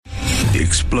The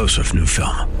explosive new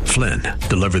film, Flynn,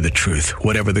 deliver the truth,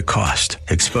 whatever the cost,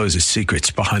 exposes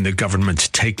secrets behind the government's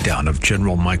takedown of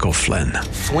General Michael Flynn.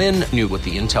 Flynn knew what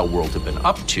the intel world had been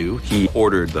up to. He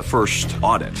ordered the first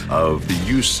audit of the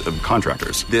use of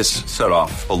contractors. This set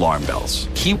off alarm bells.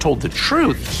 He told the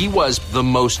truth. He was the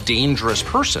most dangerous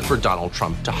person for Donald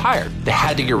Trump to hire. They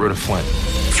had to get rid of Flynn.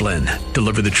 Flynn,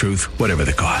 deliver the truth, whatever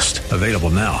the cost. Available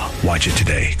now. Watch it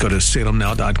today. Go to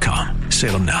salemnow.com.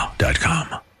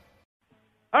 salemnow.com.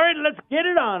 All right, let's get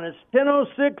it on. It's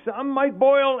 10:06. I'm Mike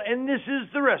Boyle, and this is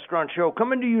The Restaurant Show,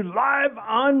 coming to you live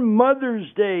on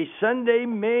Mother's Day, Sunday,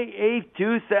 May 8th,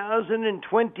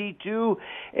 2022.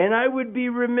 And I would be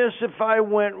remiss if I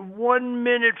went 1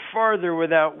 minute farther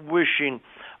without wishing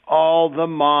all the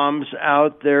moms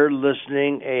out there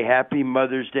listening a happy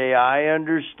Mother's Day. I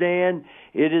understand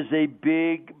it is a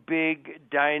big, big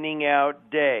dining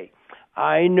out day.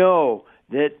 I know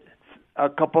that a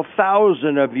couple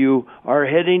thousand of you are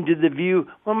heading to the View.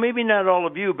 Well, maybe not all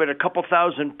of you, but a couple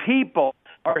thousand people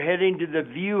are heading to the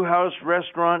View House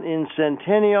Restaurant in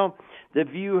Centennial, the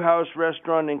View House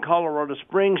Restaurant in Colorado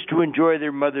Springs to enjoy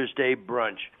their Mother's Day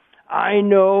brunch. I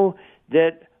know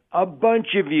that a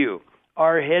bunch of you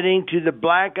are heading to the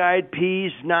Black Eyed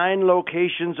Peas, 9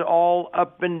 locations all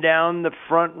up and down the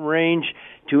Front Range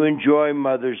to enjoy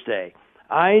Mother's Day.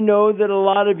 I know that a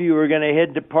lot of you are going to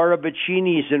head to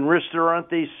Parabacini's and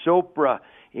Ristorante Sopra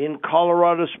in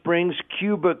Colorado Springs,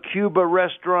 Cuba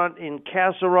Restaurant in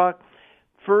Castle Rock.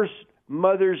 First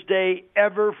Mother's Day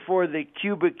ever for the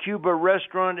Cuba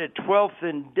Restaurant at 12th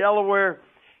and Delaware.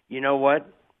 You know what?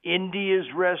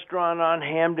 India's Restaurant on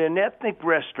Hamden. Ethnic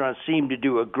restaurants seem to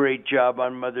do a great job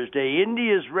on Mother's Day.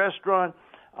 India's Restaurant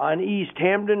on East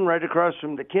Hamden, right across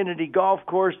from the Kennedy Golf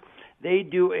Course. They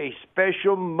do a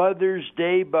special Mother's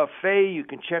Day buffet. You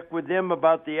can check with them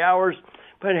about the hours.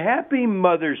 But happy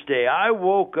Mother's Day. I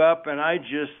woke up and I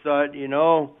just thought,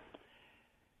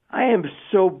 I am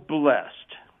so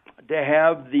blessed to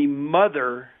have the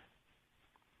mother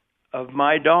of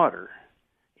my daughter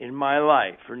in my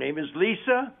life. Her name is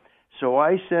Lisa. So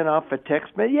I sent off a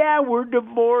text message. Yeah, we're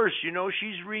divorced.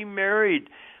 She's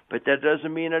remarried. But that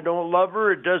doesn't mean I don't love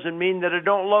her. It doesn't mean that I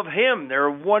don't love him.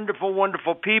 They're wonderful,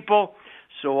 wonderful people.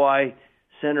 So I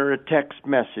sent her a text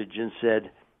message and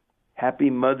said, Happy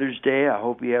Mother's Day. I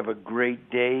hope you have a great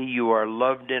day. You are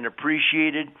loved and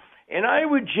appreciated. And I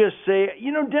would just say,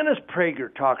 Dennis Prager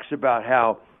talks about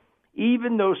how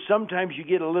even though sometimes you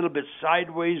get a little bit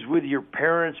sideways with your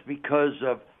parents because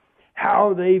of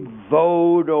how they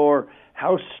vote or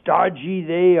how stodgy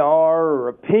they are or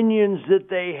opinions that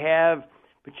they have,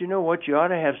 but you know what? You ought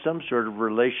to have some sort of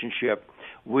relationship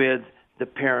with the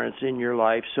parents in your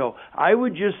life. So I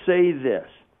would just say this.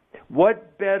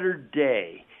 What better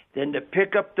day than to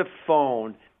pick up the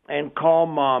phone and call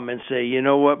Mom and say, you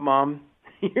know what, Mom?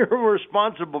 You're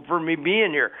responsible for me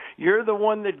being here. You're the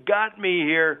one that got me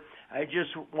here. I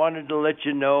just wanted to let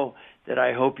you know that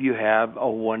I hope you have a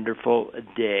wonderful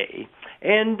day.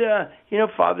 And,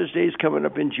 Father's Day is coming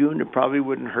up in June. It probably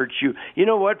wouldn't hurt you. You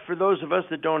know what? For those of us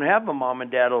that don't have a mom and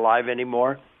dad alive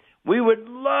anymore, we would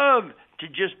love to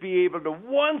just be able to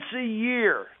once a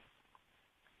year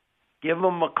give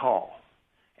them a call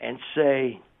and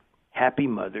say, Happy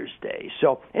Mother's Day.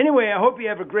 So anyway, I hope you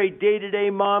have a great day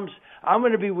today, moms. I'm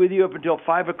going to be with you up until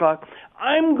 5 o'clock.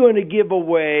 I'm going to give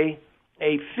away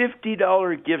a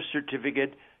 $50 gift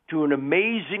certificate to an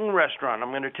amazing restaurant. I'm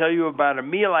going to tell you about a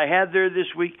meal I had there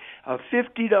this week, a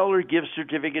 $50 gift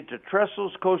certificate to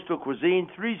Trestles Coastal Cuisine,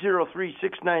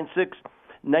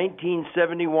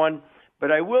 303-696-1971.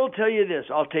 But I will tell you this,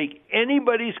 I'll take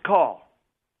anybody's call,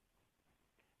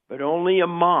 but only a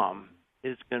mom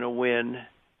is going to win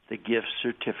the gift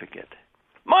certificate.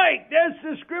 Mike, that's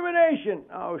discrimination.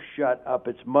 Oh, shut up.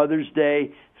 It's Mother's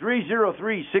Day.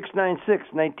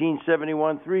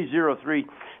 303-696-1971.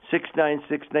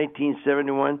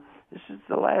 303-696-1971. This is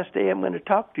the last day I'm going to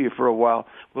talk to you for a while.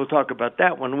 We'll talk about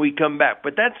that when we come back.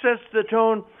 But that sets the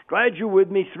tone. Glad you're with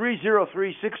me.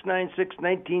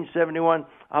 303-696-1971.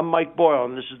 I'm Mike Boyle,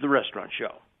 and this is The Restaurant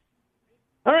Show.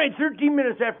 All right, 13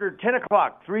 minutes after 10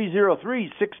 o'clock,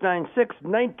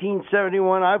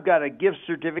 303-696-1971. I've got a gift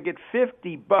certificate,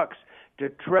 $50 to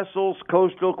Trestles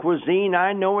Coastal Cuisine.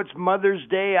 I know it's Mother's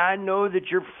Day. I know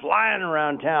that you're flying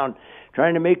around town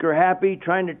trying to make her happy,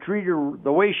 trying to treat her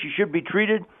the way she should be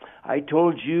treated. I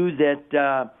told you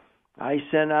that I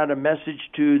sent out a message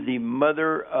to the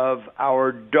mother of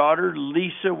our daughter,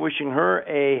 Lisa, wishing her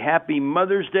a happy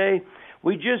Mother's Day.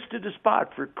 We just did a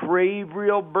spot for Crave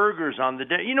Real Burgers on the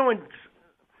day.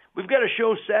 We've got a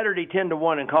show Saturday 10 to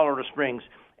 1 in Colorado Springs,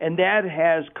 and that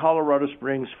has Colorado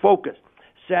Springs focused.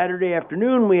 Saturday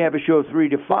afternoon, we have a show 3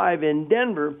 to 5 in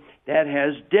Denver that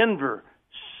has Denver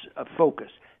focus.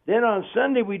 Then on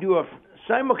Sunday, we do a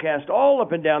simulcast all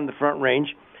up and down the Front Range.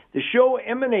 The show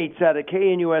emanates out of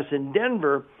KNUS in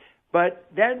Denver, but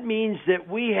that means that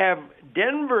we have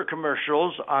Denver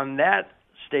commercials on that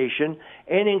station,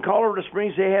 and in Colorado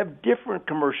Springs they have different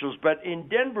commercials. But in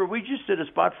Denver, we just did a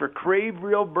spot for Crave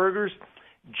Real Burgers.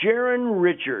 Jaron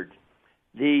Richard,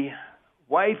 the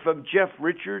wife of Jeff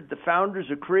Richard, the founders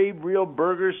of Crave Real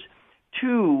Burgers,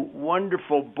 two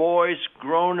wonderful boys,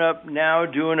 grown up now,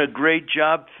 doing a great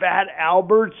job. Fat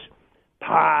Albert's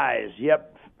Pies.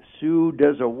 Yep, Sue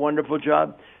does a wonderful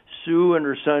job. Sue and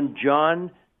her son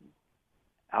John.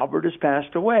 Albert has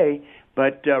passed away,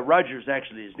 but Roger's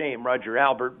actually his name, Roger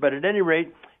Albert. But at any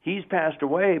rate, he's passed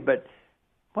away. But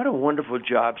what a wonderful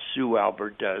job Sue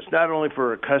Albert does, not only for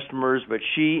her customers, but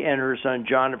she and her son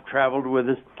John have traveled with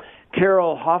us.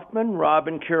 Carol Hoffman, Rob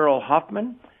and Carol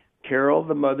Hoffman. Carol,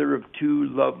 the mother of two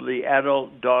lovely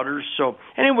adult daughters. So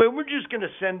anyway, we're just going to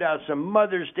send out some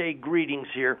Mother's Day greetings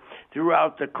here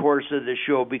throughout the course of the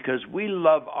show because we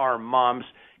love our moms.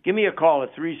 Give me a call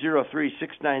at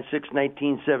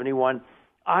 303-696-1971.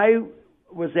 I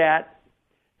was at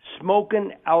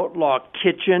Smokin' Outlaw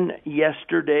Kitchen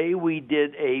yesterday. We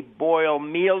did a boil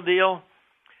meal deal.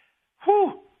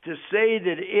 Whew! To say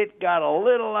that it got a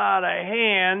little out of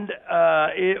hand,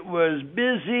 it was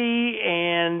busy,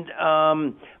 and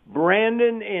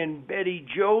Brandon and Betty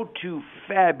Jo, two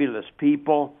fabulous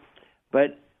people,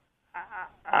 but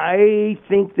I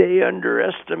think they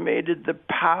underestimated the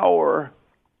power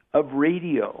of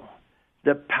radio,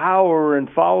 the power and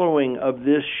following of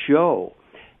this show.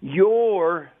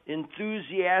 Your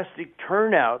enthusiastic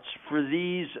turnouts for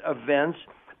these events,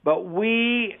 but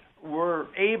we were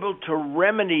able to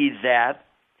remedy that,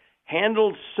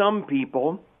 handled some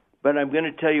people, but I'm going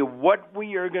to tell you what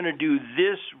we are going to do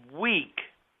this week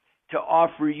to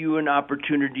offer you an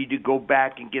opportunity to go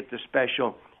back and get the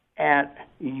special at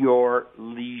your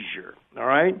leisure. All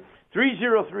right?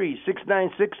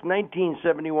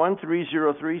 303-696-1971,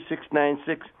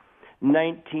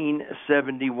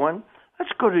 303-696-1971.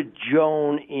 Let's go to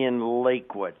Joan in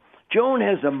Lakewood. Joan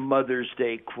has a Mother's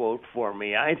Day quote for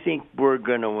me. I think we're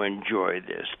going to enjoy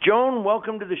this. Joan,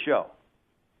 welcome to the show.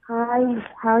 Hi,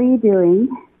 how are you doing?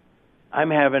 I'm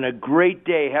having a great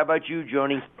day. How about you,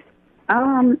 Joni?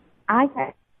 I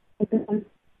had a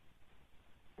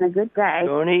good day.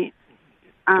 Joni,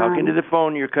 talking to the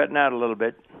phone, you're cutting out a little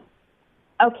bit.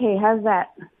 Okay, how's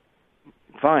that?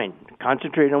 Fine.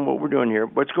 Concentrate on what we're doing here.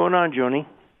 What's going on, Joni?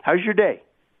 How's your day?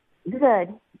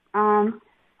 Good.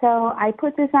 So I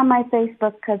put this on my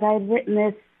Facebook because I had written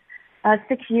this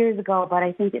 6 years ago, but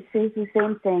I think it says the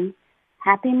same thing.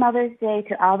 Happy Mother's Day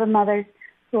to all the mothers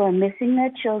who are missing their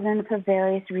children for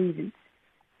various reasons,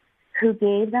 who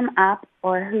gave them up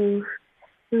or whose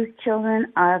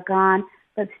children are gone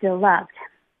but still loved.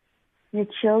 Your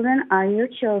children are your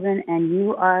children, and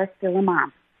you are still a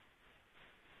mom.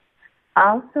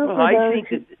 Also, well, for I those think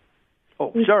that...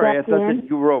 Oh, sorry, I thought that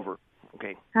you were over.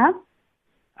 Okay. Huh?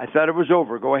 I thought it was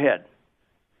over. Go ahead.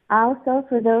 Also,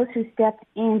 for those who stepped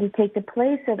in to take the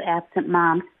place of absent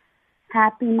moms,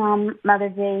 happy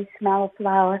Mother's Day, smell a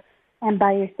flower, and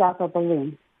buy yourself a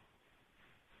balloon.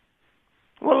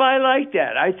 Well, I like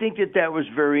that. I think that was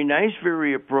very nice,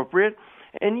 very appropriate.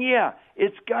 And, yeah,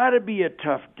 it's got to be a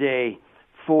tough day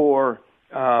for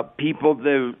people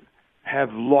that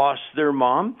have lost their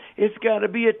mom. It's got to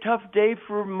be a tough day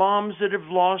for moms that have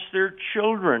lost their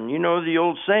children. You know the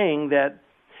old saying that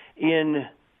in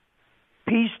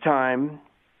peacetime,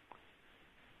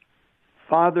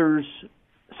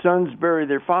 sons bury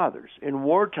their fathers. In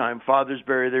wartime, fathers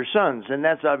bury their sons. And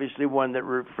that's obviously one that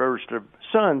refers to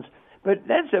sons. But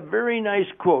that's a very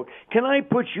nice quote. Can I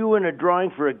put you in a drawing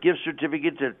for a gift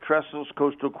certificate to Trestles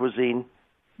Coastal Cuisine?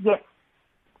 Yes.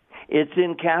 It's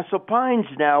in Castle Pines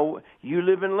now. You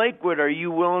live in Lakewood. Are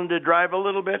you willing to drive a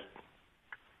little bit?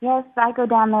 Yes, I go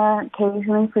down there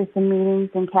occasionally for some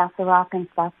meetings in Castle Rock and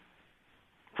stuff.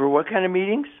 For what kind of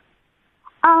meetings?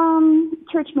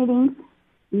 Church meetings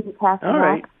in Castle All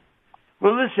right. Rock.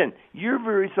 Well, listen, you're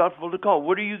very thoughtful to call.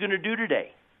 What are you going to do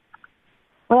today?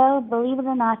 Well, believe it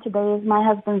or not, today is my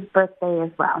husband's birthday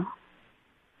as well.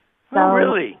 Oh,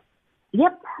 really?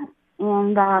 Yep.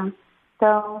 And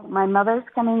so my mother's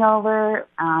coming over.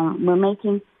 We're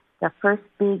making the first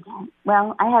big,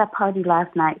 well, I had a party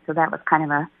last night, so that was kind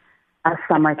of a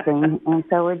summer thing. And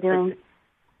so we're doing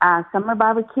summer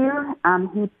barbecue.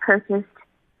 He purchased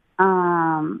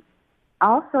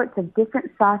all sorts of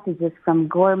different sausages from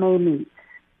Gourmet Meats.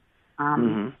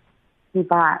 He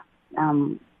bought,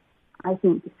 I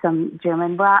think, some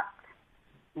German brats,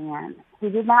 And he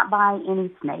did not buy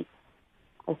any snakes.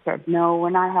 I said, no, we're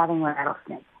not having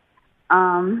rattlesnakes.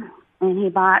 And he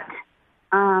bought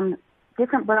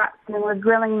different brats, and we're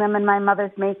grilling them, and my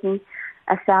mother's making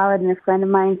a salad, and a friend of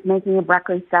mine's making a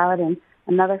broccoli salad, and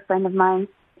another friend of mine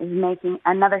is making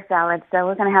another salad. So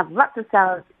we're going to have lots of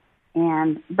salads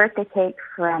and birthday cake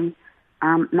from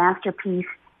Masterpiece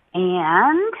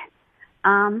and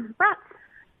brats.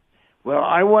 Well,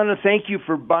 I want to thank you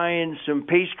for buying some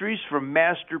pastries from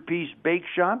Masterpiece Bake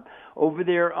Shop over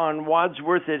there on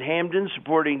Wadsworth at Hamden,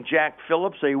 supporting Jack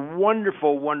Phillips, a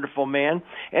wonderful, wonderful man.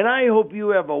 And I hope you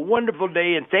have a wonderful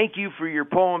day, and thank you for your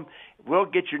poem. We'll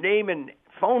get your name and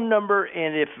phone number,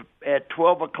 and if at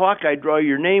 12 o'clock I draw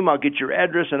your name, I'll get your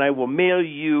address, and I will mail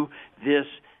you this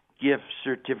gift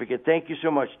certificate. Thank you so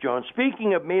much, Joan.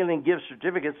 Speaking of mailing gift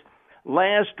certificates,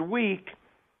 last week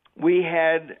we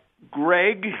had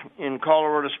Greg in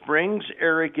Colorado Springs,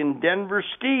 Eric in Denver,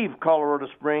 Steve, Colorado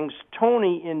Springs,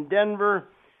 Tony in Denver,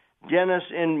 Dennis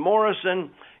in Morrison.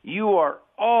 You are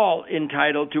all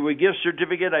entitled to a gift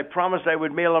certificate. I promised I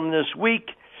would mail them this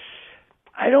week.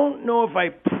 I don't know if I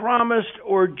promised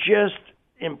or just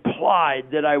implied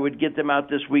that I would get them out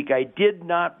this week. I did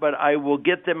not, but I will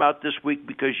get them out this week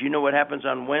because you know what happens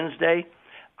on Wednesday?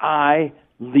 I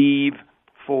leave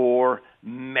for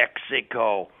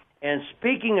Mexico. And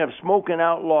speaking of Smoking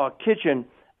Outlaw Kitchen,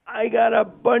 I got a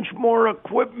bunch more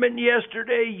equipment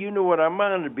yesterday. You know what I'm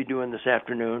going to be doing this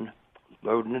afternoon,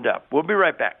 loading it up. We'll be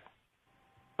right back.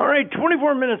 All right,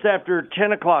 24 minutes after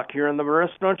 10 o'clock here on the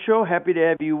Restaurant Show. Happy to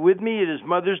have you with me. It is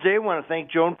Mother's Day. I want to thank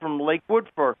Joan from Lakewood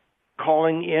for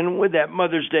calling in with that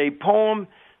Mother's Day poem,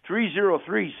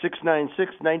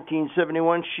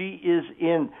 303-696-1971. She is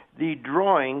in the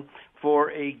drawing for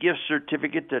a gift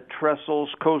certificate to Trestles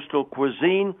Coastal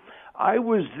Cuisine. I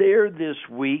was there this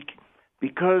week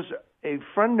because a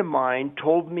friend of mine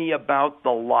told me about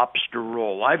the lobster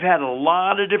roll. I've had a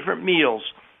lot of different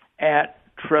meals at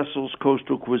Trestles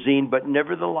Coastal Cuisine, but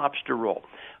never the lobster roll.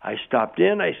 I stopped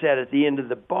in. I sat at the end of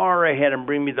the bar. I had him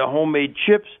bring me the homemade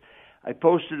chips. I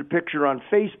posted a picture on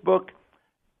Facebook.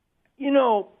 You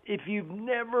know, if you've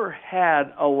never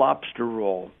had a lobster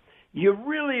roll, you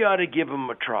really ought to give them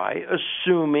a try,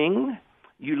 assuming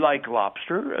you like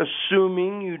lobster,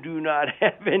 assuming you do not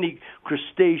have any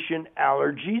crustacean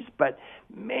allergies. But,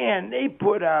 man, they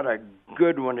put out a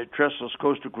good one at Trestles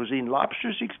Coastal Cuisine.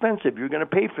 Lobster's expensive. You're going to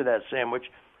pay for that sandwich,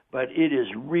 but it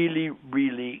is really,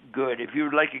 really good. If you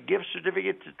would like a gift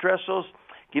certificate to Trestles,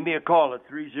 give me a call at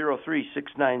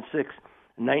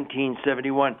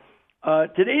 303-696-1971.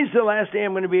 Today's the last day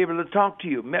I'm going to be able to talk to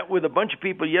you. Met with a bunch of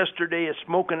people yesterday at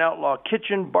Smoking Outlaw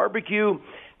Kitchen Barbecue.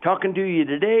 Talking to you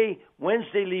today.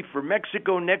 Wednesday leave for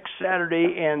Mexico. Next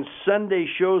Saturday and Sunday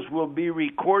shows will be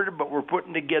recorded, but we're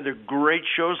putting together great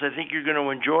shows I think you're going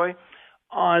to enjoy.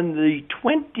 On the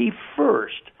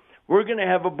 21st, we're going to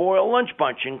have a Boyle Lunch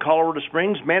Bunch in Colorado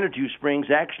Springs, Manitou Springs,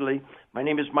 actually. My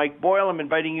name is Mike Boyle. I'm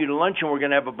inviting you to lunch, and we're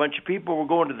going to have a bunch of people. We're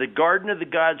going to the Garden of the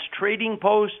Gods Trading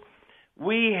Post.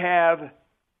 We have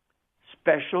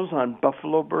specials on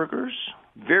buffalo burgers.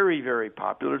 Very, very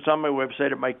popular. It's on my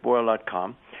website at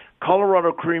mikeboyle.com.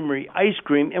 Colorado Creamery ice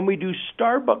cream, and we do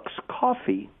Starbucks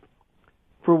coffee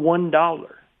for $1.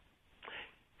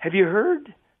 Have you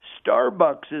heard?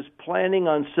 Starbucks is planning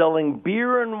on selling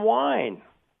beer and wine.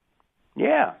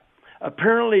 Yeah.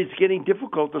 Apparently it's getting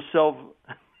difficult to sell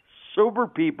sober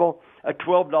people a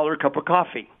 $12 cup of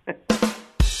coffee.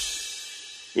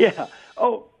 Yeah.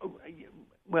 Oh,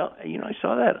 well, you know, I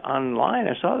saw that online.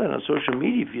 I saw that on social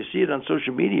media. If you see it on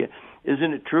social media,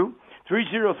 isn't it true?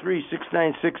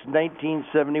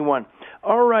 303-696-1971.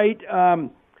 All right,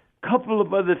 couple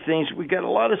of other things. We got a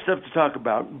lot of stuff to talk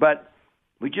about, but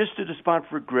we just did a spot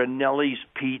for Granelli's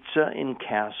Pizza in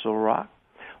Castle Rock.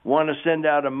 Want to send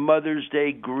out a Mother's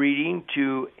Day greeting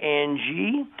to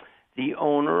Angie, the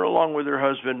owner, along with her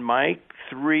husband Mike.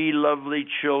 3 lovely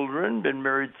children, been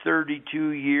married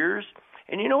 32 years.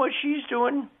 And you know what she's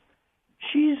doing?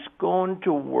 She's going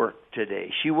to work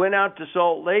today. She went out to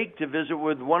Salt Lake to visit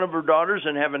with one of her daughters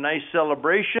and have a nice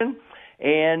celebration.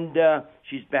 And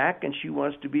she's back, and she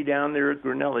wants to be down there at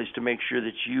Granelli's to make sure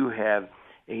that you have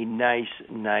a nice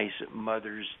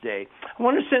Mother's Day. I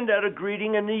want to send out a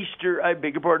greeting, a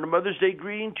Mother's Day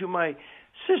greeting to my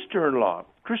sister-in-law,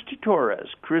 Christy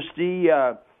Torres. Christy,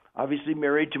 obviously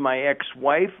married to my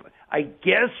ex-wife. I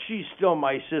guess she's still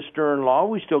my sister-in-law.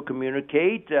 We still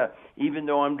communicate, even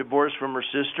though I'm divorced from her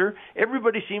sister.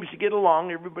 Everybody seems to get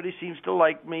along. Everybody seems to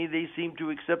like me. They seem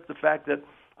to accept the fact that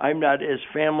I'm not as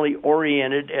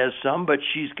family-oriented as some, but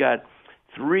she's got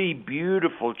 3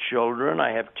 beautiful children.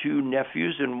 I have 2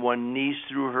 nephews and 1 niece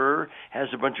through her,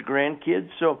 has a bunch of grandkids.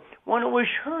 So want to wish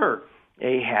her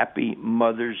a happy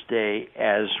Mother's Day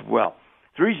as well.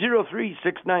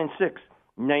 303-696-1971,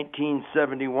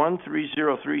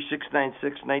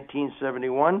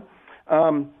 303-696-1971.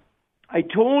 I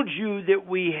told you that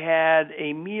we had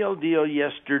a meal deal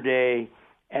yesterday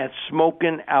at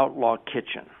Smokin' Outlaw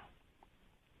Kitchen.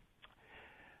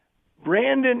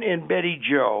 Brandon and Betty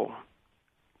Jo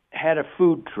had a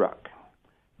food truck.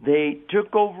 They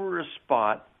took over a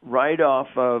spot right off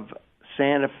of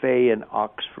Santa Fe and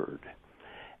Oxford.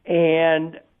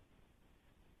 And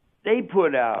they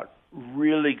put out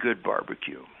really good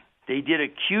barbecue. They did a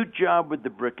cute job with the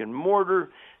brick and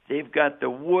mortar. They've got the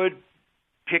wood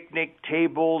picnic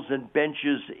tables and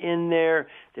benches in there.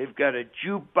 They've got a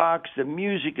jukebox. The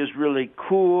music is really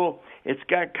cool. It's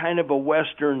got kind of a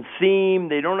Western theme.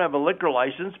 They don't have a liquor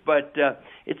license, but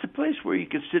it's a place where you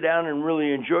can sit down and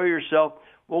really enjoy yourself.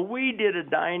 Well, we did a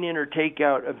dine-in or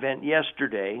takeout event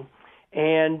yesterday,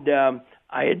 and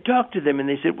I had talked to them, and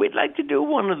they said, we'd like to do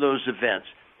one of those events.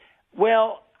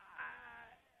 Well,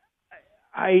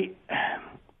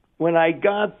 when I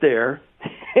got there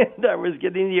and I was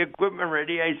getting the equipment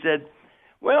ready, I said,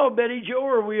 well, Betty Jo,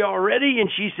 are we all ready?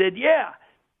 And she said, yeah,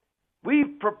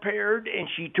 we've prepared. And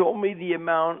she told me the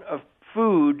amount of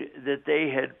food that they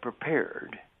had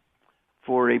prepared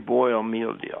for a Boyle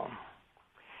meal deal.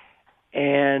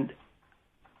 And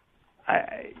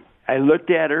I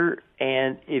looked at her,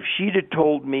 and if she'd have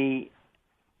told me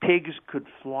pigs could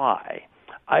fly,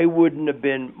 I wouldn't have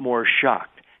been more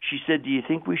shocked. She said, do you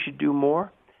think we should do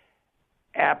more?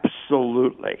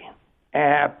 Absolutely.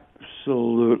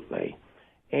 Absolutely.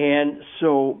 And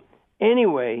so,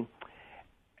 anyway,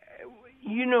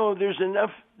 you know, there's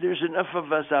enough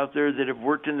of us out there that have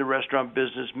worked in the restaurant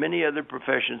business, many other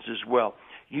professions as well.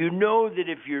 You know that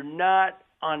if you're not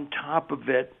on top of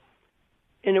it,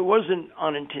 and it wasn't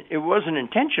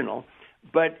intentional,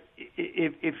 but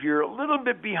if you're a little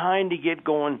bit behind to get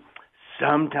going,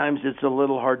 sometimes it's a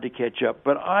little hard to catch up.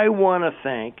 But I want to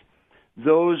thank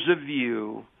those of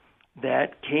you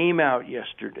that came out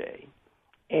yesterday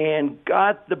and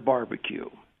got the barbecue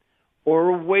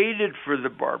or waited for the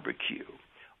barbecue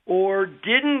or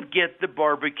didn't get the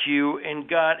barbecue and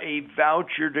got a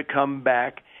voucher to come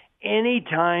back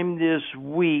anytime this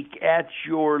week at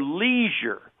your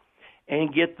leisure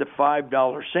and get the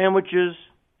 $5 sandwiches,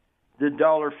 the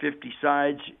 $1.50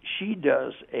 sides. She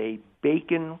does a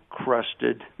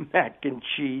bacon-crusted mac and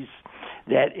cheese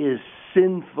that is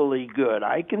sinfully good.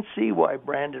 I can see why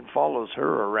Brandon follows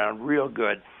her around real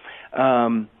good.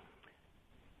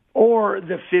 Or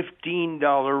the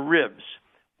 $15 ribs.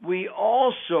 We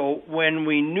also, when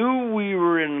we knew we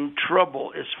were in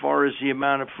trouble as far as the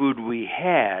amount of food we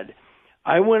had,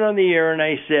 I went on the air and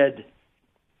I said,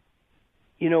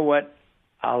 you know what,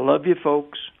 I love you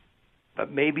folks,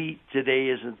 but maybe today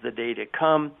isn't the day to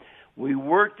come. We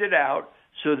worked it out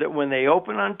so that when they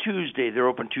open on Tuesday, they're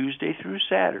open Tuesday through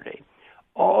Saturday.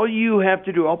 All you have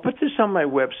to do, I'll put this on my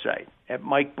website at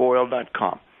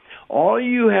MikeBoyle.com. All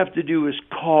you have to do is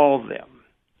call them.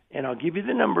 And I'll give you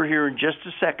the number here in just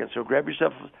a second, so grab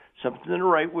yourself something to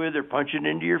write with or punch it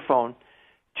into your phone.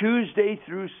 Tuesday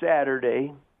through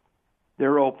Saturday,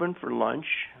 they're open for lunch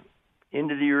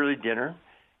into the early dinner.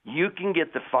 You can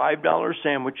get the $5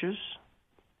 sandwiches,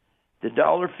 the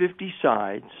 $1.50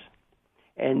 sides,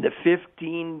 and the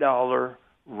 $15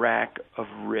 rack of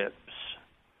ribs.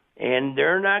 And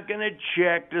they're not going to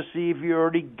check to see if you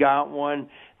already got one.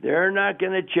 They're not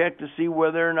going to check to see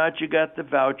whether or not you got the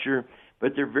voucher.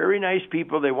 But they're very nice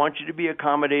people. They want you to be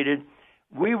accommodated.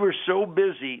 We were so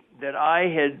busy that I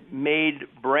had made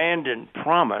Brandon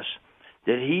promise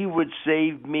that he would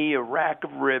save me a rack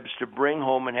of ribs to bring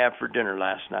home and have for dinner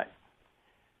last night.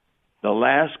 The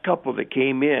last couple that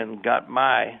came in got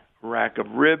my rack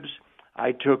of ribs.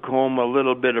 I took home a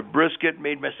little bit of brisket,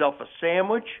 made myself a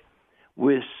sandwich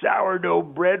with sourdough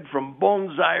bread from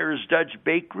Bonesire's Dutch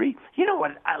Bakery. You know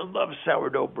what? I love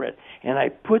sourdough bread. And I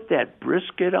put that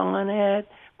brisket on it,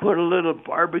 put a little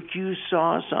barbecue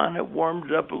sauce on it,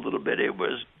 warmed it up a little bit. It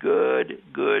was good,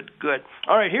 good, good.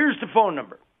 All right, here's the phone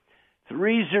number.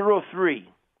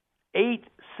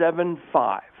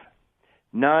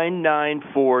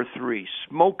 303-875-9943.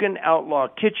 Smokin' Outlaw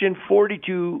Kitchen,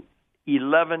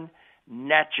 4211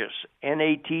 Natchez,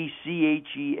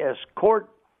 Natches Court,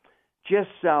 just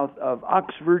south of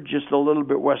Oxford, just a little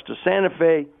bit west of Santa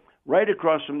Fe, right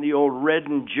across from the old Red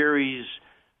and Jerry's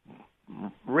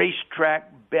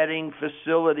racetrack, betting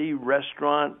facility,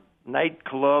 restaurant,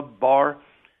 nightclub, bar.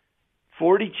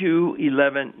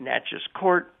 4211 Natchez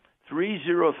Court,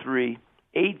 303-875-9943.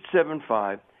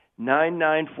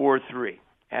 877-875-9943.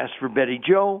 Ask for Betty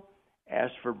Joe,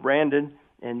 ask for Brandon,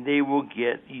 and they will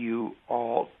get you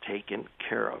all taken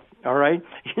care of. All right?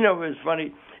 You know, it was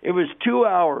funny. It was 2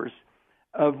 hours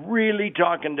of really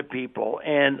talking to people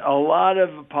and a lot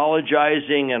of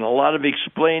apologizing and a lot of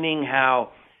explaining how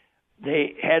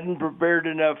they hadn't prepared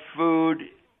enough food.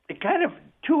 It kind of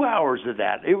 2 hours of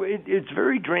that. It's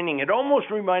very draining. It almost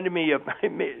reminded me of,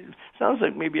 it sounds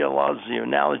like maybe a lousy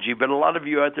analogy, but a lot of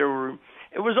you out there were,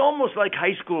 it was almost like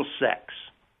high school sex.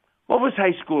 What was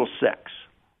high school sex?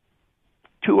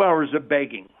 2 hours of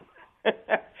begging.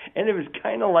 And it was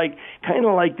kind of like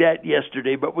that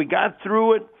yesterday, but we got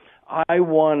through it. I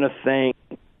want to thank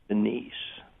Denise.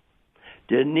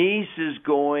 Denise is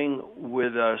going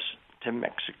with us to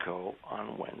Mexico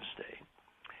on Wednesday.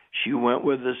 She went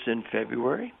with us in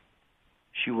February.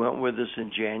 She went with us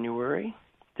in January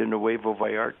to Nuevo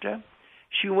Vallarta.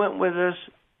 She went with us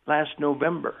last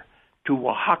November to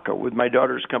Oaxaca with my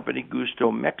daughter's company,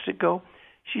 Gusto Mexico.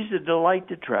 She's a delight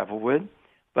to travel with,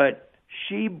 but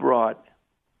she brought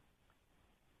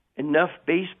enough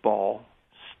baseball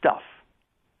stuff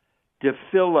to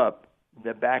fill up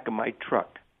the back of my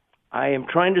truck. I am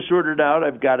trying to sort it out.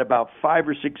 I've got about 5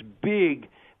 or 6 big,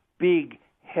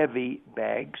 heavy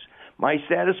bags. My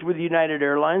status with United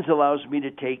Airlines allows me to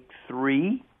take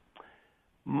 3.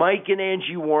 Mike and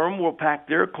Angie Worm will pack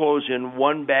their clothes in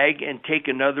one bag and take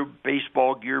another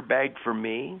baseball gear bag for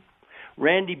me.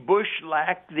 Randy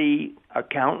Bushlack, the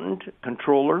accountant,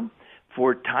 controller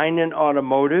for Tynan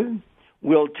Automotive,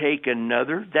 will take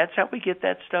another. That's how we get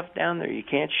that stuff down there. You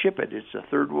can't ship it. It's a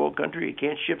third world country. You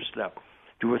can't ship stuff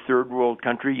to a third world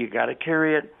country. You got to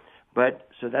carry it. But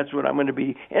so that's what I'm going to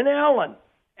be. And Alan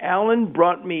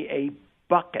brought me a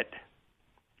bucket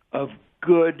of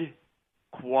good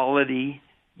quality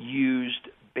used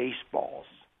baseballs.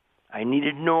 I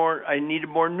needed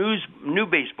more new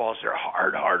baseballs. They're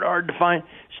hard to find.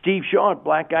 Steve Shaw at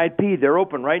Black Eyed Pea. They're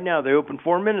open right now. They opened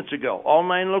 4 minutes ago. All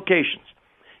 9 locations.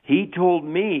 He told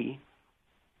me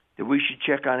that we should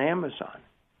check on Amazon.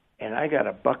 And I got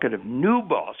a bucket of new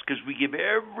balls because we give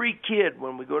every kid,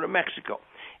 when we go to Mexico,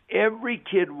 every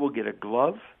kid will get a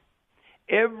glove.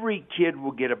 Every kid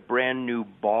will get a brand new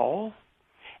ball.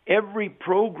 Every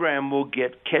program will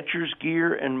get catcher's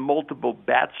gear and multiple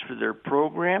bats for their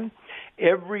program.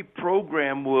 Every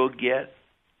program will get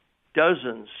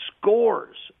dozens,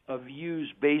 scores of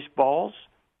used baseballs,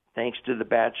 thanks to the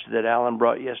batch that Alan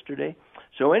brought yesterday.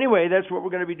 So anyway, that's what we're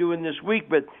going to be doing this week,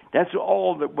 but that's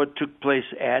all that what took place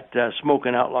at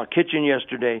Smokin' Outlaw Kitchen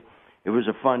yesterday. It was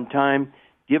a fun time.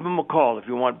 Give them a call if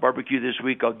you want barbecue this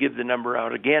week. I'll give the number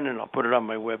out again, and I'll put it on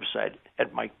my website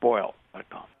at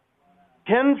MikeBoyle.com.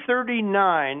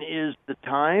 10:39 is the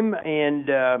time, and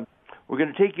we're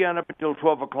going to take you on up until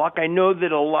 12 o'clock. I know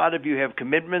that a lot of you have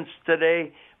commitments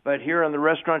today, but here on the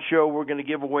Restaurant Show, we're going to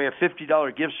give away a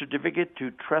 $50 gift certificate to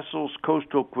Tressel's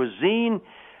Coastal Cuisine.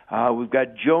 We've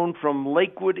got Joan from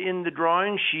Lakewood in the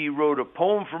drawing. She wrote a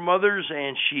poem for mothers,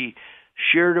 and she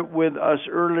shared it with us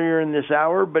earlier in this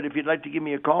hour. But if you'd like to give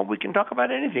me a call, we can talk about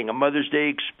anything. A Mother's Day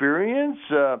experience.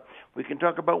 We can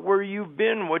talk about where you've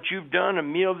been, what you've done, a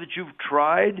meal that you've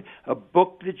tried, a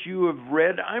book that you have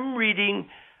read. I'm reading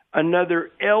another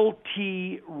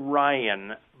L.T.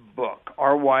 Ryan book,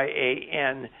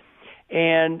 R-Y-A-N,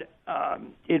 and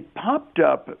it popped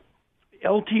up.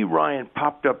 L.T. Ryan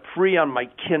popped up free on my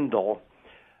Kindle,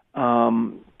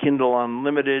 Kindle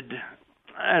Unlimited,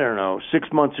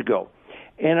 6 months ago.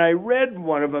 And I read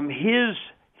one of them. His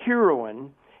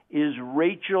heroine is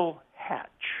Rachel Hatch.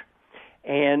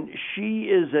 And she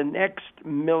is an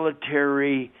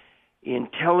ex-military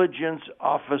intelligence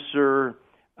officer,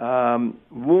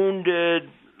 wounded,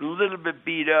 a little bit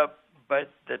beat up, but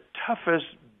the toughest,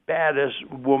 baddest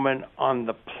woman on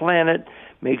the planet,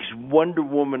 makes Wonder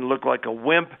Woman look like a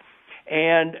wimp.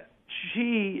 And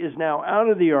she is now out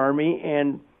of the Army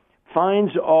and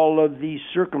finds all of these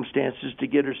circumstances to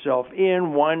get herself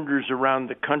in, wanders around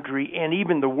the country and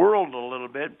even the world a little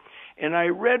bit. And I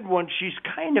read one, she's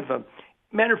kind of a,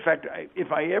 matter of fact,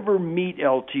 if I ever meet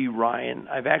L.T. Ryan,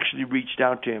 I've actually reached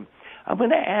out to him. I'm going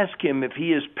to ask him if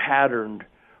he has patterned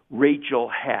Rachel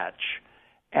Hatch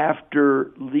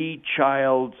after Lee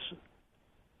Child's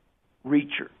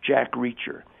Reacher, Jack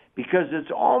Reacher, because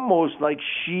it's almost like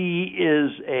she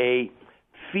is a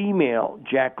female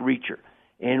Jack Reacher.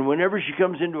 And whenever she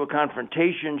comes into a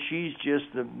confrontation, she's just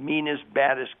the meanest,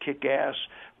 baddest, kick-ass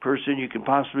person you can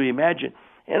possibly imagine.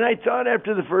 And I thought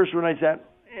after the first one, I thought,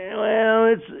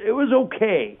 well, it was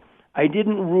okay. I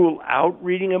didn't rule out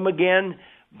reading them again,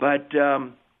 but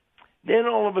then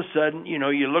all of a sudden,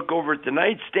 you look over at the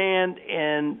nightstand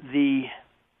and the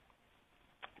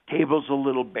table's a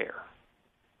little bare.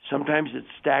 Sometimes it's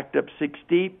stacked up 6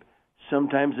 deep.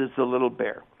 Sometimes it's a little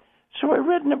bare. So I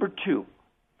read number 2.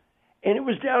 And it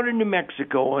was down in New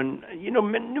Mexico. And,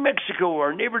 New Mexico,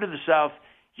 our neighbor to the south,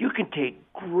 you can take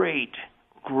great,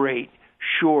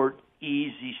 short,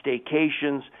 easy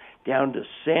staycations down to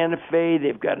Santa Fe.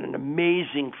 They've got an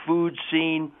amazing food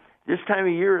scene. This time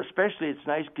of year especially, it's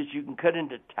nice because you can cut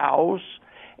into Taos.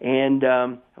 And,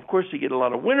 of course, you get a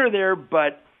lot of winter there,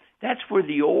 but that's where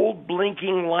the old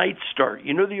blinking lights start.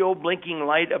 You know the old blinking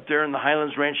light up there in the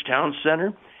Highlands Ranch Town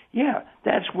Center? Yeah,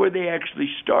 that's where they actually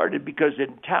started, because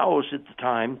in Taos at the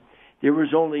time, there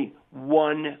was only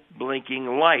one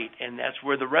blinking light, and that's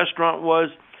where the restaurant was.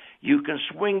 You can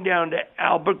swing down to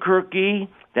Albuquerque.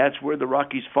 That's where the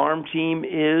Rockies farm team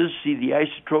is. See the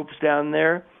isotopes down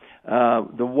there.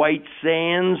 The White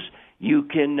Sands. You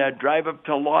can drive up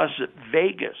to Las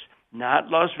Vegas. Not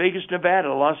Las Vegas,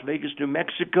 Nevada, Las Vegas, New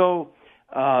Mexico.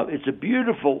 It's a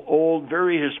beautiful, old,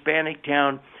 very Hispanic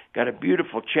town. Got a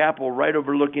beautiful chapel right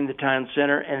overlooking the town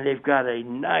center, and they've got a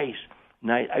nice,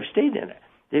 I've stayed in it.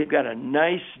 They've got a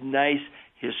nice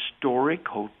historic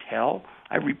hotel.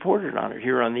 I reported on it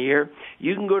here on the air.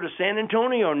 You can go to San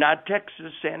Antonio, not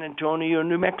Texas, San Antonio,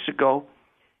 New Mexico,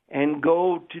 and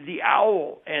go to the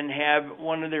Owl and have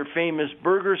one of their famous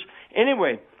burgers.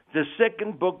 Anyway, the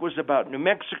second book was about New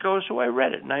Mexico, so I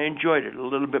read it, and I enjoyed it a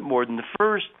little bit more than the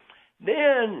first.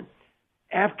 Then,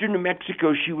 after New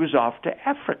Mexico, she was off to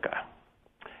Africa.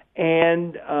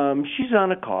 And she's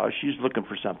on a cause. She's looking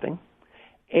for something.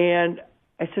 And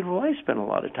I said, well, I spent a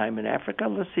lot of time in Africa.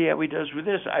 Let's see how he does with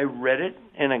this. I read it,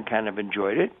 and I kind of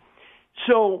enjoyed it.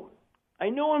 So I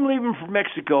know I'm leaving for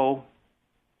Mexico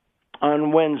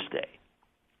on Wednesday.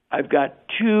 I've got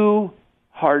 2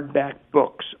 hardback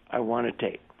books I want to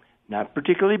take. Not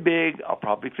particularly big. I'll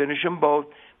probably finish them both.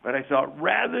 But I thought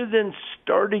rather than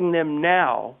starting them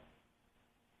now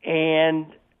and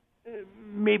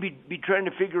maybe be trying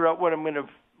to figure out what I'm going to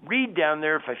read down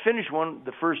there if I finish one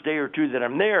the first day or 2 that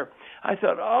I'm there, I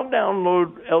thought I'll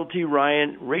download L.T.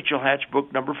 Ryan, Rachel Hatch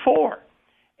book number 4.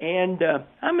 And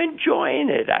I'm enjoying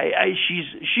it.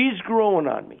 She's growing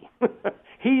on me.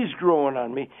 He's growing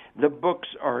on me. The books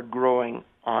are growing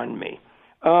on me.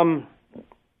 How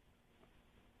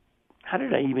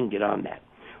did I even get on that?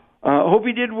 Hope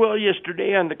he did well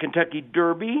yesterday on the Kentucky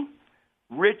Derby.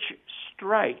 Rich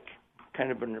Strike,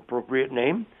 kind of an appropriate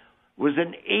name, was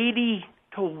an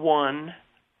 80-1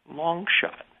 long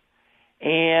shot.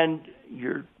 And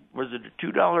was it a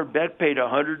 $2 bet paid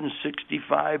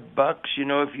 $165?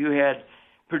 If you had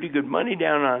pretty good money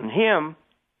down on him,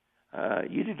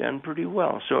 you'd have done pretty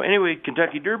well. So anyway,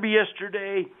 Kentucky Derby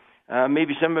yesterday.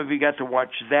 Maybe some of you got to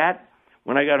watch that.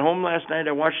 When I got home last night,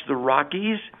 I watched the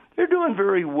Rockies. They're doing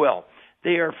very well.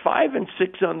 They are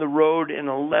 5-6 on the road and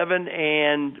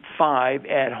 11-5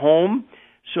 at home.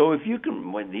 So if you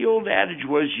can, the old adage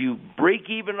was, you break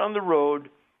even on the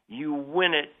road, you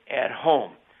win it at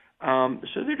home.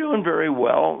 So they're doing very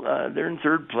well. They're in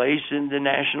 3rd place in the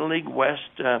National League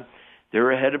West.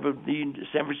 They're ahead of the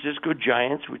San Francisco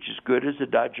Giants, which is good as a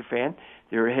Dodger fan.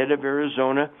 They're ahead of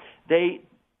Arizona. 2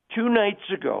 nights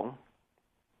ago,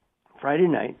 Friday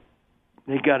night,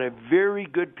 they got a very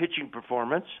good pitching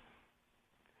performance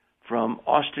from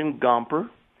Austin Gomper.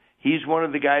 He's one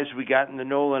of the guys we got in the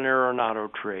Nolan Arenado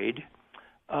trade.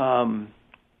 Nolan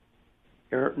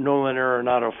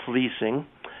Arenado fleecing.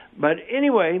 But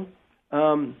anyway,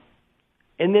 and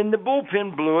then the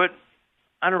bullpen blew it,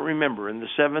 I don't remember, in the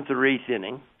 7th or 8th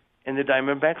inning, and the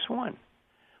Diamondbacks won.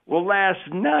 Well,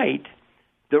 last night,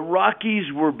 the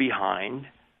Rockies were behind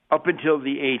up until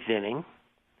the 8th inning,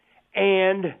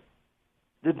 and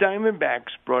the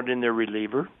Diamondbacks brought in their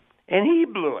reliever, and he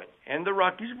blew it. And the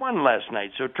Rockies won last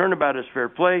night, so turnabout is fair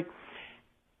play.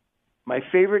 My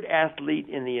favorite athlete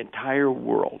in the entire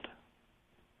world,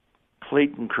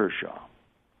 Clayton Kershaw.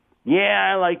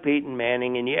 Yeah, I like Peyton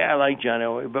Manning, and yeah, I like John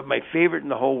Elway, but my favorite in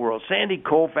the whole world, Sandy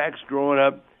Koufax growing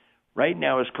up right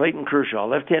now, is Clayton Kershaw,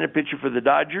 left-handed pitcher for the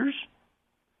Dodgers.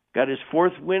 Got his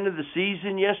 4th win of the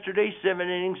season yesterday, 7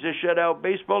 innings of shutout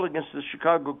baseball against the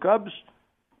Chicago Cubs.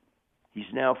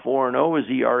 He's now 4-0. His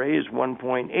ERA is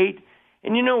 1.8.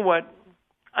 And you know what?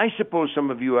 I suppose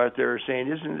some of you out there are saying,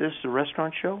 isn't this a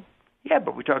restaurant show? Yeah,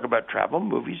 but we talk about travel,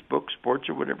 movies, books, sports,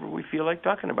 or whatever we feel like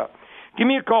talking about. Give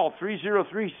me a call,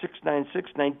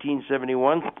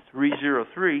 303-696-1971,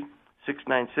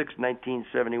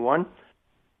 303-696-1971.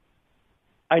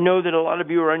 I know that a lot of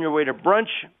you are on your way to brunch.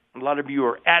 A lot of you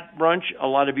are at brunch. A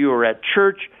lot of you are at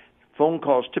church. Phone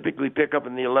calls typically pick up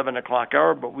in the 11 o'clock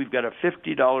hour, but we've got a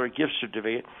 $50 gift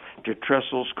certificate to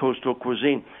Tressel's Coastal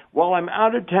Cuisine. While I'm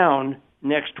out of town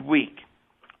next week,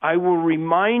 I will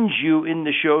remind you in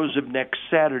the shows of next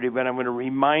Saturday, but I'm going to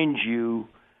remind you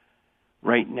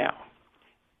right now.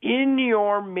 In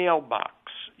your mailbox,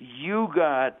 you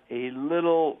got a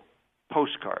little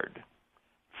postcard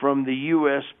from the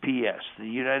USPS, the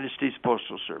United States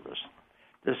Postal Service.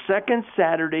 The second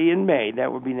Saturday in May,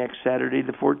 that would be next Saturday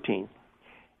the 14th,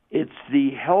 it's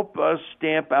the Help Us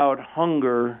Stamp Out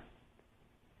Hunger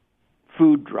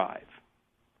food drive.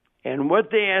 And what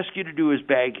they ask you to do is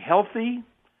bag healthy,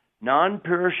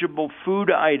 non-perishable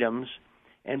food items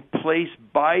and place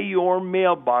by your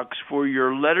mailbox for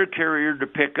your letter carrier to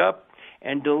pick up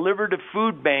and deliver to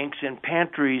food banks and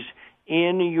pantries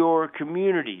in your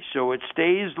community so it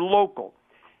stays local.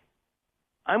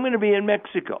 I'm going to be in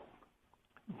Mexico,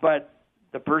 but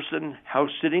the person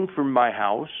house-sitting from my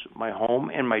house, my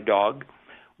home, and my dog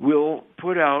will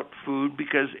put out food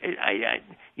because,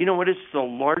 you know what, it's the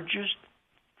largest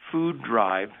food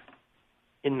drive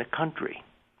in the country.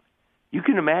 You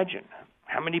can imagine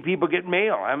how many people get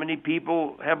mail, how many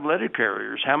people have letter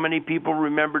carriers, how many people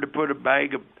remember to put a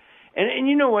bag of... And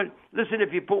you know what? Listen,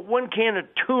 if you put one can of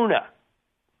tuna,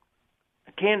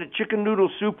 a can of chicken noodle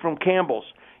soup from Campbell's,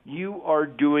 you are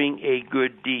doing a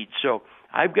good deed. So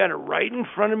I've got it right in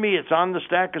front of me. It's on the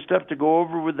stack of stuff to go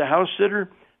over with the house sitter.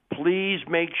 Please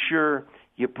make sure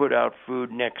you put out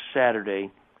food next Saturday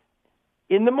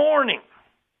in the morning.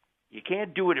 You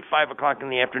can't do it at 5 o'clock in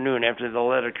the afternoon after the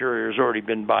letter carrier's already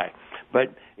been by.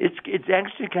 But it's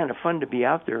actually kind of fun to be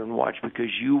out there and watch because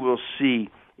you will see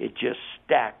it just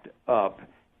stacked up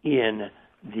in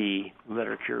the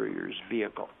letter carrier's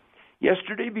vehicle.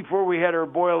 Yesterday, before we had our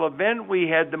Boyle event, we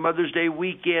had the Mother's Day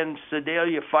weekend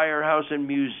Sedalia Firehouse and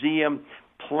Museum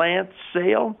plant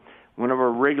sale. One of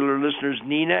our regular listeners,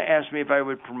 Nina, asked me if I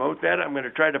would promote that. I'm going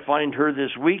to try to find her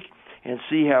this week and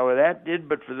see how that did.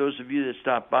 But for those of you that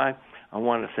stopped by, I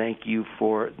want to thank you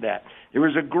for that. There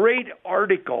was a great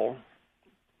article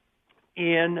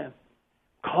in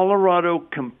Colorado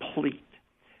Complete.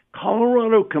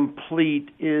 Colorado Complete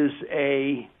is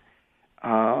a,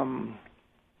 I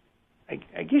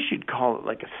guess you'd call it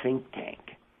like a think tank.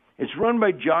 It's run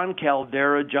by John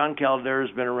Caldera. John Caldera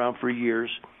has been around for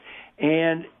years.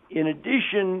 And in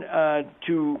addition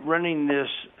to running this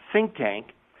think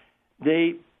tank,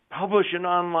 they publish an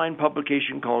online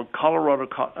publication called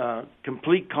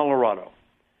Complete Colorado.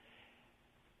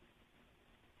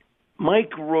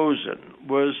 Mike Rosen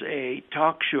was a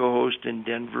talk show host in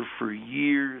Denver for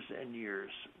years and years.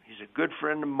 He's a good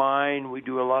friend of mine. We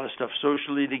do a lot of stuff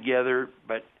socially together,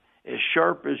 but as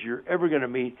sharp as you're ever going to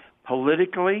meet,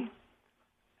 politically,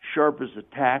 sharp as a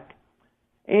tack,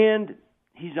 and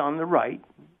he's on the right.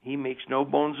 He makes no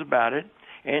bones about it,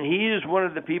 and he is one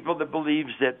of the people that believes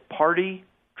that party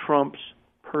trumps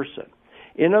person.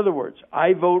 In other words,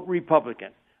 I vote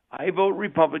Republican. I vote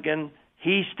Republican.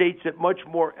 He states it much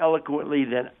more eloquently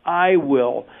than I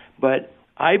will, but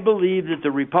I believe that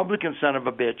the Republican son of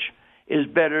a bitch is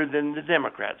better than the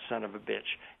Democrat son of a bitch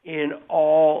in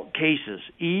all cases,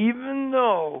 even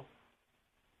though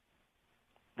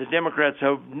the Democrats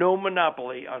have no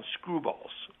monopoly on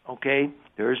screwballs, okay?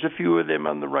 There's a few of them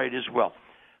on the right as well.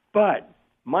 But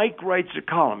Mike writes a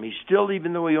column. He's still,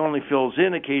 even though he only fills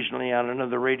in occasionally on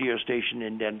another radio station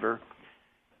in Denver,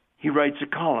 he writes a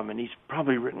column, and he's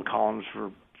probably written columns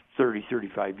for 30,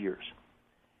 35 years.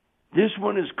 This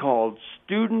one is called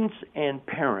Students and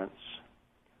Parents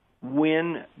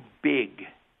Win Big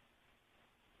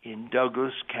in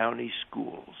Douglas County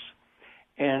Schools.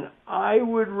 And I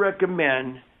would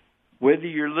recommend, whether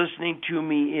you're listening to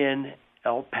me in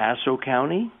El Paso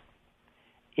County,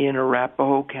 in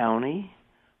Arapahoe County,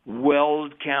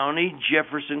 Weld County,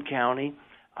 Jefferson County,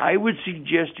 I would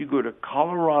suggest you go to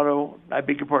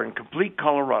Complete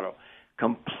Colorado,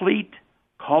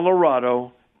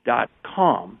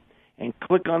 CompleteColorado.com, and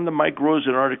click on the Mike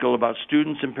Rosen article about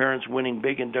students and parents winning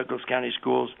big in Douglas County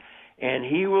schools, and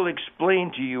he will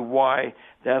explain to you why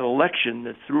that election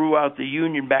that threw out the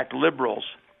union-backed liberals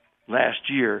last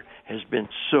year has been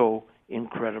so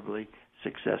incredibly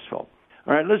successful.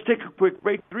 All right, let's take a quick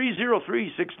break.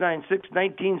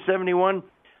 303-696-1971.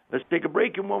 Let's take a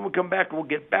break, and when we come back, we'll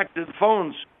get back to the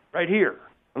phones right here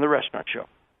on The Restaurant Show.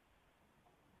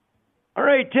 All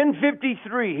right,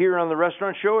 10:53 here on The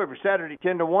Restaurant Show, every Saturday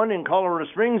 10 to 1 in Colorado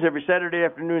Springs, every Saturday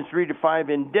afternoon 3 to 5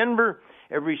 in Denver,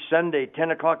 every Sunday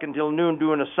 10 o'clock until noon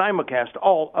doing a simulcast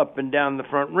all up and down the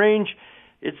Front Range.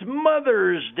 It's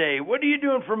Mother's Day. What are you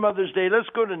doing for Mother's Day? Let's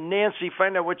go to Nancy,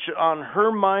 find out what's on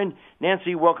her mind.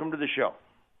 Nancy, welcome to the show.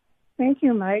 Thank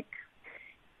you, Mike.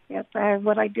 Yes,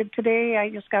 what I did today, I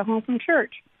just got home from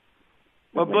church.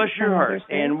 Well, bless your heart.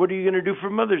 And what are you going to do for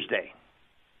Mother's Day?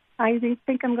 I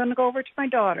think I'm going to go over to my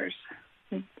daughter's.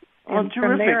 terrific.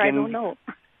 From there, I don't know.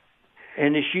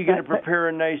 And is she going to prepare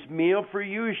a nice meal for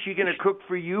you? Is she going to cook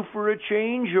for you for a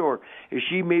change, or is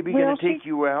she maybe going to take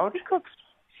you out?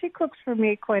 She cooks for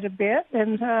me quite a bit,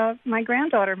 and my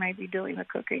granddaughter may be doing the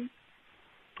cooking.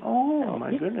 Oh,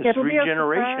 my goodness. It'll 3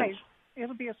 generations.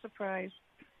 It'll be a surprise.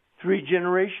 3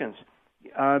 generations.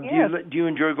 Yes. Do you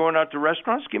enjoy going out to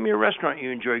restaurants? Give me a restaurant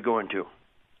you enjoy going to.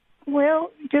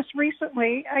 Well, just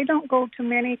recently, I don't go to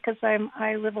many because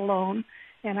I live alone,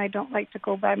 and I don't like to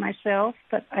go by myself.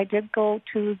 But I did go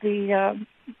to the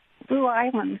Blue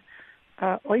Island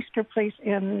oyster place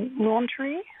in Lone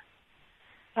Tree.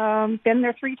 Been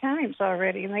there 3 times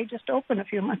already, and they just opened a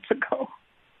few months ago.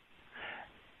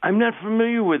 I'm not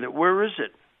familiar with it. Where is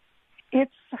it?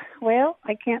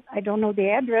 I don't know the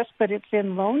address, but it's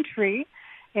in Lone Tree.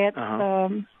 It's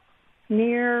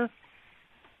near,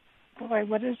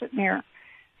 what is it near?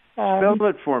 Spell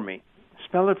it for me.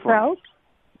 me.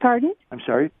 Pardon? I'm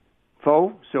sorry.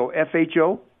 Faux? So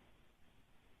F-H-O?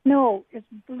 No, it's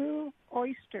Blue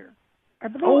Oyster. Or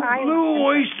Blue Island. Blue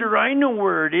Oyster. I know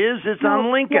where it is. It's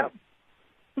on Lincoln. Yeah.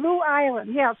 Blue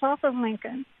Island. Yeah, it's off of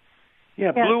Lincoln.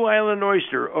 Yeah, yes. Blue Island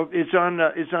Oyster. Oh, it's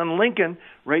on Lincoln,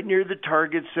 right near the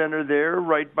Target Center there,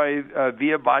 right by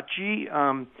Via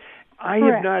Bocce. I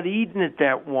have not eaten at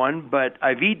that one, but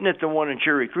I've eaten at the one in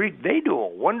Cherry Creek. They do a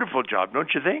wonderful job, don't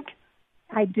you think?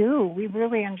 I do. We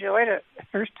really enjoyed it. The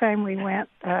first time we went,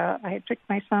 I had picked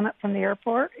my son up from the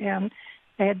airport, and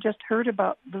I had just heard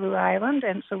about Blue Island,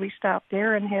 and so we stopped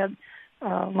there and had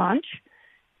lunch.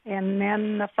 And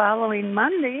then the following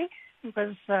Monday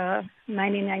was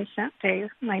 99-cent day,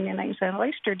 99-cent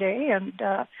oyster day, and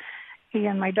he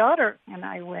and my daughter and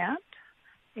I went.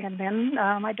 And then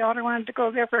my daughter wanted to go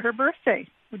there for her birthday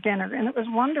dinner, and it was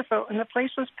wonderful, and the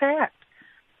place was packed.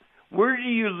 Where do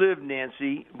you live,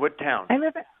 Nancy? What town? I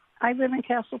live in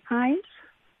Castle Pines.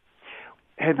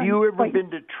 Have you ever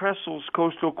been to Tressel's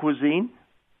Coastal Cuisine?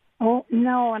 Oh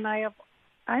no, and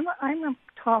I'm a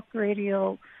talk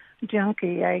radio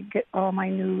junkie. I get all my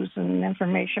news and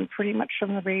information pretty much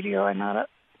from the radio. I'm not a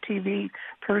TV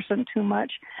person too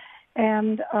much,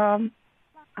 and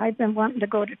I've been wanting to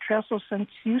go to Trestle since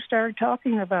you started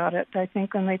talking about it, I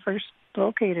think, when they first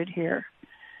located here.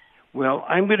 Well,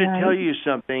 I'm going to tell you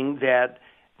something that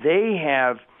they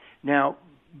have. Now,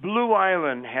 Blue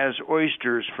Island has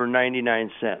oysters for 99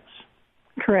 cents.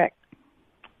 Correct.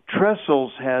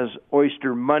 Tressel's has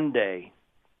Oyster Monday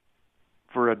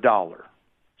for $1.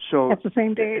 So that's the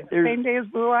same day as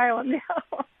Blue Island.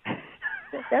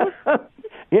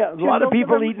 Yeah, a lot of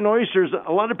people eating oysters.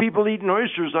 A lot of people eating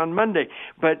oysters on Monday.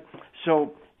 But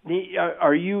so,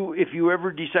 are you? If you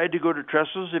ever decide to go to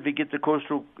Tressel's, if you get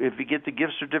the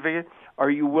gift certificate, are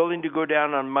you willing to go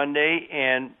down on Monday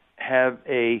and have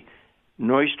an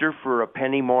oyster for a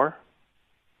penny more?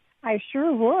 I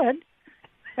sure would.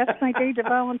 That's my day to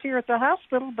volunteer at the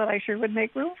hospital, but I sure would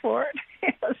make room for it.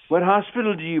 Yes. What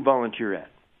hospital do you volunteer at?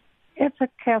 It's a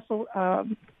Castle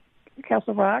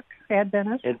Rock,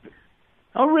 Adventist.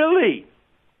 Oh, really?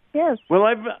 Yes. Well,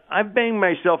 I've banged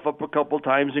myself up a couple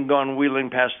times and gone wheeling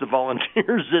past the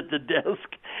volunteers at the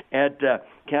desk at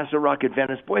Castle Rock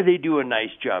Adventist. Boy, they do a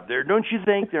nice job there, don't you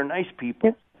think? They're nice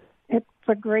people. It's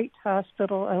a great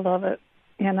hospital. I love it.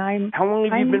 And How long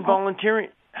have you been volunteering?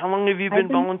 How long have you been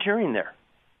volunteering there?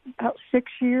 About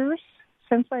 6 years,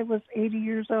 since I was 80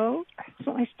 years old. That's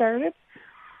when I started.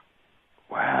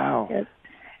 Wow.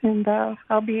 And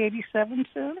I'll be 87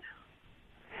 soon.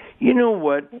 You know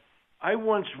what? I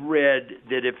once read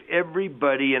that if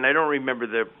everybody, and I don't remember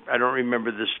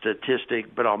the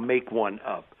statistic, but I'll make one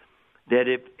up, that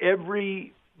if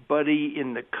everybody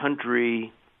in the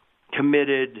country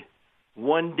committed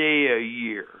 1 day a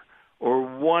year or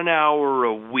 1 hour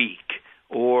a week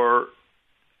or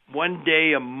 1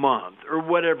 day a month or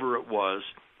whatever it was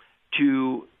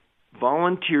to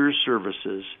volunteer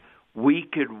services, we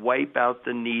could wipe out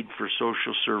the need for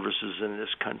social services in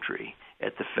this country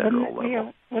at the federal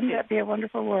level. Wouldn't that be a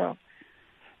wonderful world?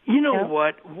 You know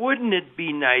what? Wouldn't it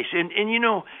be nice? And you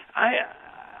know, I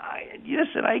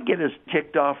listen, I get as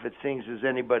ticked off at things as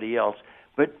anybody else,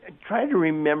 but try to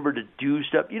remember to do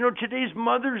stuff. You know, today's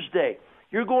Mother's Day.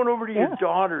 You're going over to your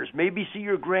daughters, maybe see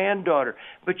your granddaughter.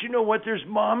 But you know what? There's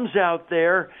moms out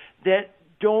there that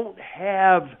don't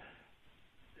have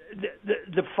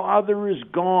the father is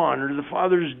gone, or the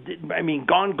father's,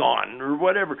 gone, or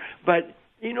whatever. But,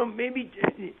 you know, maybe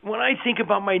when I think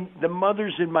about the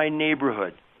mothers in my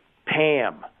neighborhood,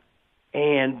 Pam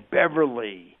and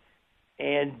Beverly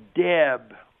and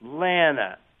Deb,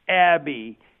 Lana,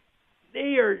 Abby,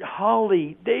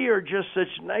 Holly, they are just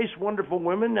such nice, wonderful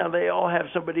women. Now, they all have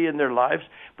somebody in their lives.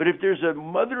 But if there's a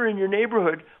mother in your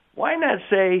neighborhood, why not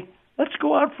say, let's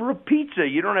go out for a pizza?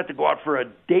 You don't have to go out for a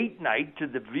date night to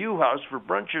the View House for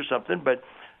brunch or something, but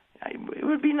it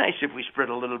would be nice if we spread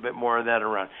a little bit more of that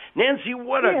around. Nancy,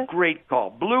 what a great call.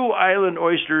 Blue Island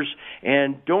Oysters,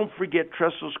 and don't forget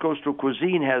Trestle's Coastal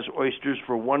Cuisine has oysters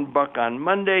for $1 on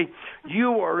Monday.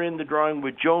 You are in the drawing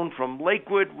with Joan from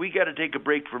Lakewood. We got to take a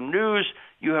break from news.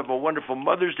 You have a wonderful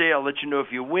Mother's Day. I'll let you know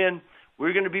if you win.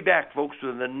 We're going to be back, folks,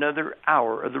 with another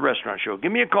hour of The Restaurant Show.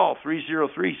 Give me a call,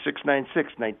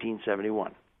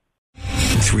 303-696-1971.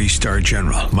 3-star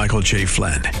General Michael J.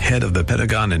 Flynn, head of the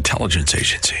Pentagon Intelligence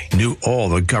Agency, knew all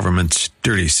the government's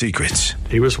dirty secrets.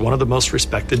 He was one of the most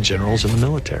respected generals in the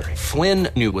military. Flynn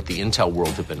knew what the intel world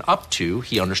had been up to.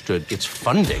 He understood its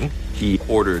funding. He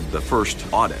ordered the first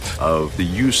audit of the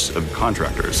use of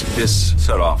contractors. This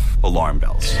set off alarm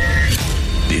bells.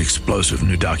 The explosive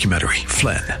new documentary,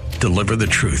 Flynn, Deliver the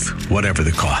Truth, Whatever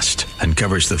the Cost,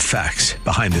 uncovers the facts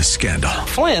behind this scandal.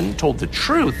 Flynn told the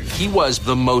truth. He was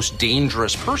the most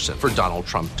dangerous person for Donald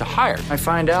Trump to hire. I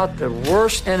find out the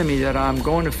worst enemy that I'm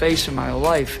going to face in my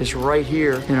life is right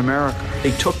here in America.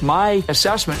 They took my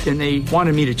assessment and they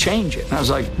wanted me to change it. And I was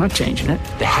like, I'm not changing it.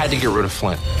 They had to get rid of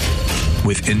Flynn.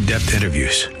 With in-depth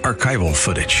interviews, archival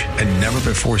footage, and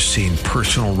never-before-seen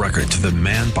personal records of the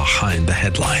man behind the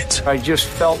headlines. I just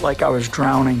felt like I was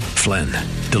drowning. Flynn,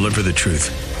 Deliver the Truth,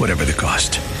 Whatever the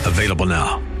Cost. Available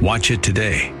now. Watch it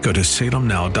today. Go to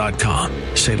salemnow.com.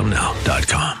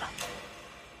 salemnow.com.